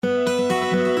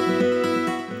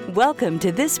Welcome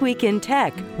to This Week in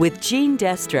Tech with Gene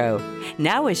Destro.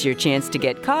 Now is your chance to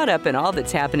get caught up in all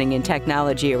that's happening in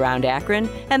technology around Akron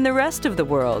and the rest of the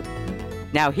world.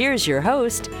 Now here's your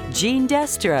host, Gene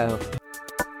Destro.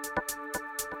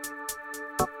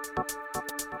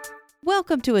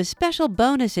 Welcome to a special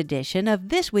bonus edition of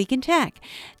This Week in Tech.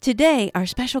 Today, our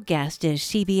special guest is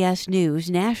CBS News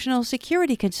National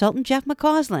Security Consultant Jeff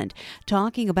McCausland,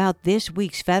 talking about this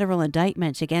week's federal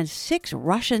indictments against 6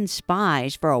 Russian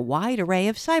spies for a wide array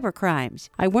of cybercrimes.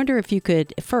 I wonder if you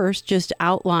could first just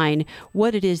outline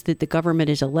what it is that the government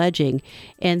is alleging,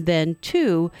 and then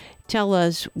 2, tell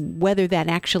us whether that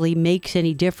actually makes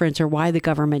any difference or why the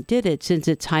government did it, since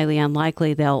it's highly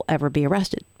unlikely they'll ever be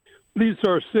arrested. These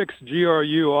are 6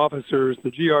 GRU officers,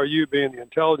 the GRU being the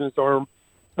intelligence arm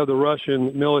of the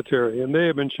Russian military, and they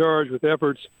have been charged with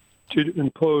efforts to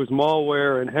impose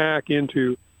malware and hack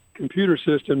into computer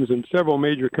systems in several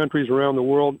major countries around the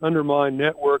world, undermine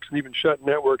networks, and even shut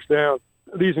networks down.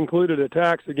 These included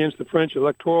attacks against the French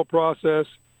electoral process,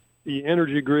 the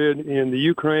energy grid in the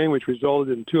Ukraine, which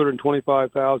resulted in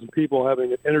 225,000 people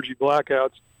having energy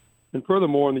blackouts, and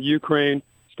furthermore in the Ukraine,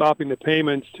 stopping the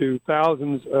payments to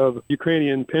thousands of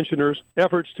Ukrainian pensioners,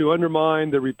 efforts to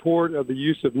undermine the report of the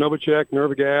use of Novichok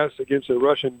nerve gas against a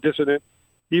Russian dissident,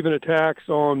 even attacks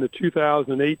on the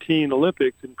 2018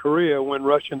 Olympics in Korea when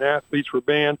Russian athletes were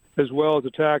banned, as well as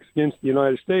attacks against the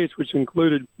United States, which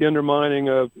included the undermining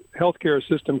of healthcare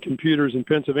system computers in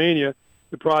Pennsylvania,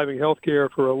 depriving healthcare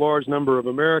for a large number of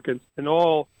Americans. And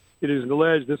all, it is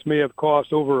alleged, this may have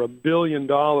cost over $1 billion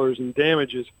in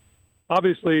damages.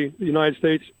 Obviously, the United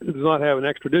States does not have an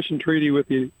extradition treaty with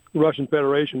the Russian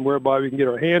Federation whereby we can get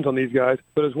our hands on these guys.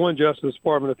 But as one Justice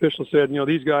Department official said,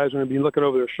 these guys are going to be looking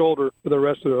over their shoulder for the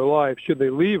rest of their life. Should they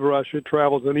leave Russia,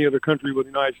 travel to any other country where the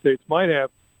United States might have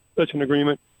such an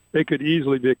agreement, they could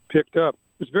easily be picked up.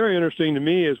 What's very interesting to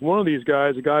me is one of these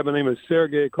guys, a guy by the name of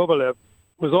Sergei Kovalev,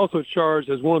 was also charged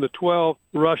as one of the 12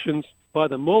 Russians by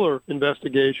the Mueller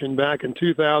investigation back in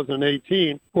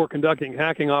 2018 for conducting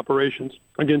hacking operations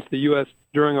against the U.S.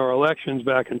 during our elections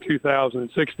back in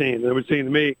 2016. And it would seem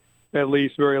to me, at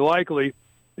least very likely,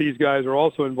 these guys are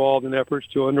also involved in efforts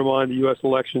to undermine the U.S.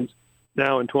 elections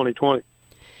now in 2020.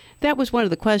 That was one of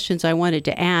the questions I wanted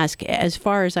to ask. As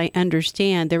far as I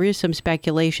understand, there is some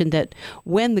speculation that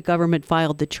when the government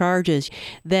filed the charges,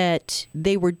 that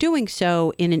they were doing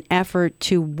so in an effort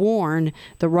to warn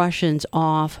the Russians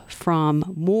off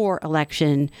from more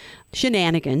election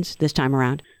shenanigans this time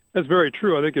around. That's very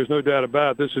true. I think there's no doubt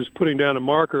about it. This is putting down a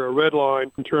marker, a red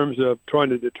line, in terms of trying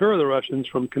to deter the Russians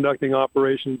from conducting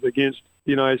operations against the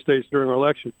United States during our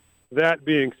election. That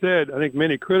being said, I think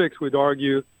many critics would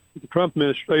argue the Trump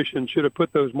administration should have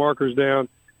put those markers down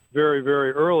very,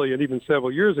 very early and even several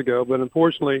years ago. But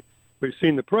unfortunately, we've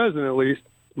seen the president, at least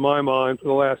to my mind, for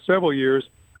the last several years,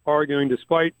 arguing,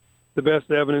 despite the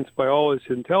best evidence by all his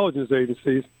intelligence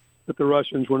agencies, that the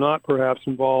Russians were not perhaps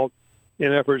involved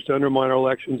in efforts to undermine our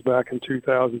elections back in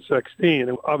 2016.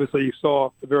 And obviously, you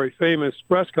saw a very famous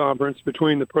press conference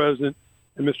between the president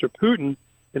and Mr. Putin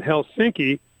in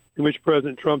Helsinki, in which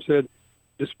President Trump said,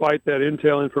 despite that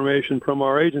intel information from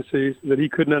our agencies, that he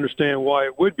couldn't understand why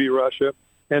it would be Russia.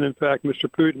 And in fact, Mr.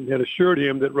 Putin had assured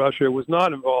him that Russia was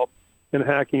not involved in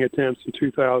hacking attempts in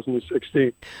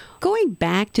 2016. Going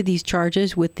back to these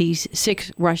charges with these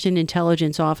 6 Russian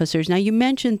intelligence officers, now you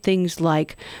mentioned things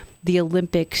like the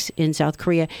Olympics in South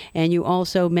Korea, and you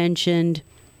also mentioned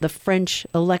the French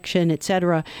election, et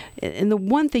cetera. And the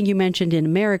one thing you mentioned in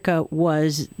America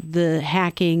was the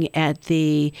hacking at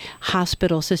the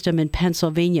hospital system in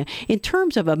Pennsylvania. In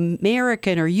terms of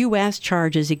American or U.S.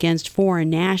 charges against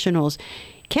foreign nationals,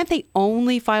 can't they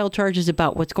only file charges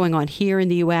about what's going on here in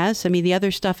the U.S.? I mean, the other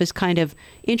stuff is kind of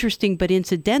interesting but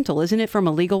incidental, isn't it, from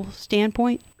a legal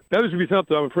standpoint? That would be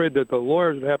something I'm afraid that the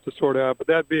lawyers would have to sort out. But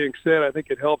that being said, I think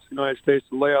it helps the United States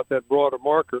to lay out that broader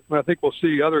marker. And I think we'll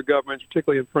see other governments,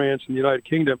 particularly in France and the United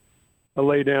Kingdom,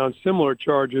 lay down similar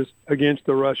charges against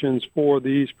the Russians for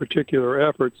these particular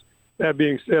efforts. That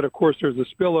being said, of course, there's a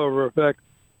spillover effect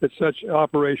that such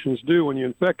operations do. When you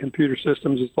infect computer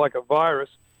systems, it's like a virus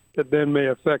that then may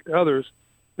affect others.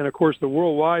 And, of course, the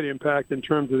worldwide impact in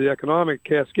terms of the economic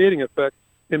cascading effect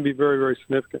can be very, very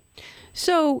significant.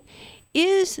 So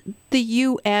is the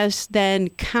U.S. then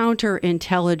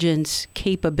counterintelligence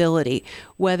capability,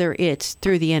 whether it's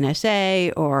through the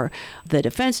NSA or the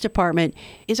Defense Department,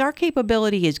 is our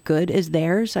capability as good as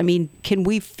theirs? I mean, can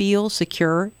we feel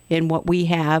secure in what we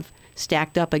have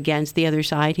stacked up against the other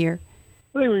side here?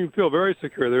 I think we can feel very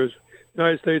secure. The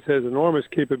United States has enormous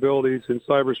capabilities in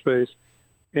cyberspace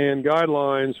and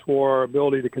guidelines for our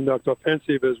ability to conduct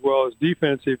offensive as well as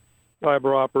defensive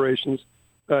cyber operations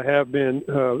have been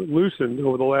loosened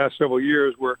over the last several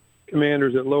years, where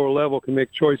commanders at lower level can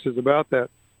make choices about that.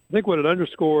 I think what it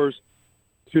underscores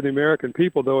to the American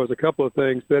people, though, is a couple of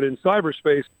things, that in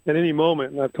cyberspace at any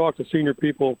moment, and I've talked to senior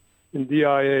people in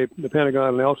DIA, the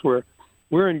Pentagon, and elsewhere,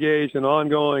 we're engaged in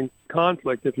ongoing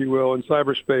conflict, if you will, in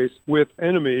cyberspace with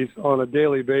enemies on a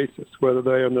daily basis, whether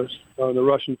they're in the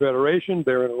Russian Federation,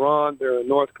 they're in Iran, they're in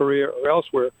North Korea, or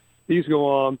elsewhere. These go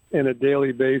on in a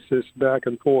daily basis back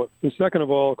and forth. And second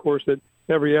of all, of course, that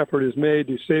every effort is made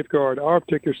to safeguard our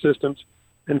particular systems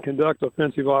and conduct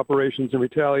offensive operations in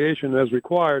retaliation as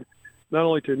required, not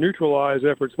only to neutralize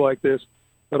efforts like this,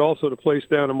 but also to place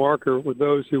down a marker with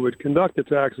those who would conduct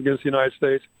attacks against the United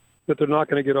States, that they're not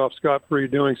going to get off scot-free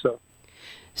doing so.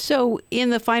 So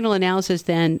in the final analysis,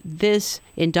 then, this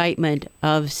indictment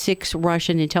of 6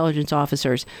 Russian intelligence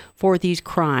officers for these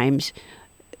crimes,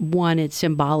 1, it's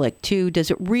symbolic. 2, does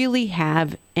it really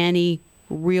have any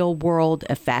real-world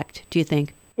effect, do you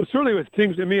think? Well, certainly it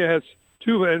seems to me it has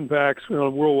 2 impacts on a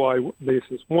worldwide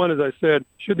basis. One, as I said,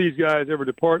 should these guys ever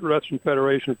depart the Russian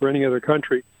Federation for any other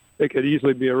country, they could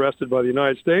easily be arrested by the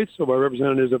United States or by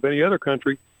representatives of any other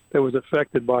country that was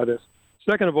affected by this.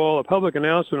 Second of all, a public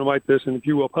announcement like this, and if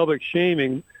you will, public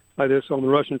shaming by this on the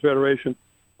Russian Federation,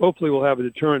 hopefully will have a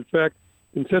deterrent effect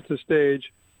and sets the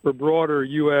stage for broader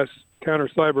U.S.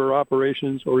 counter-cyber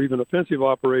operations or even offensive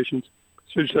operations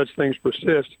should such things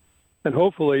persist, and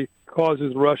hopefully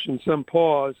causes the Russians some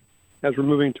pause as we're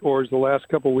moving towards the last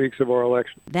couple weeks of our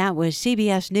election. That was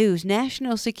CBS News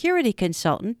national security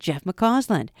consultant Jeff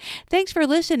McCausland. Thanks for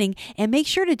listening, and make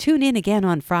sure to tune in again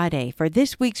on Friday for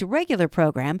this week's regular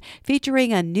program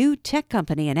featuring a new tech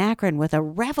company in Akron with a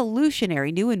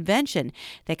revolutionary new invention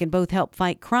that can both help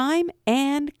fight crime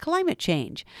and climate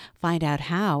change. Find out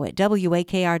how at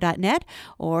WAKR.net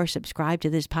or subscribe to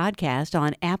this podcast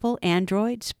on Apple,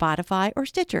 Android, Spotify, or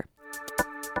Stitcher.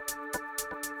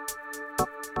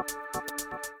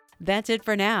 That's it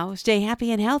for now. Stay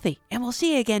happy and healthy, and we'll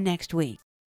see you again next week.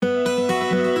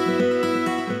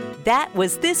 That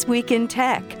was This Week in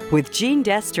Tech with Gene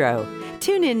Destro.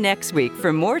 Tune in next week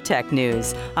for more tech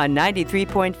news on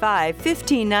 93.5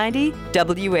 1590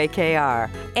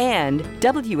 WAKR and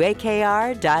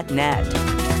WAKR.net.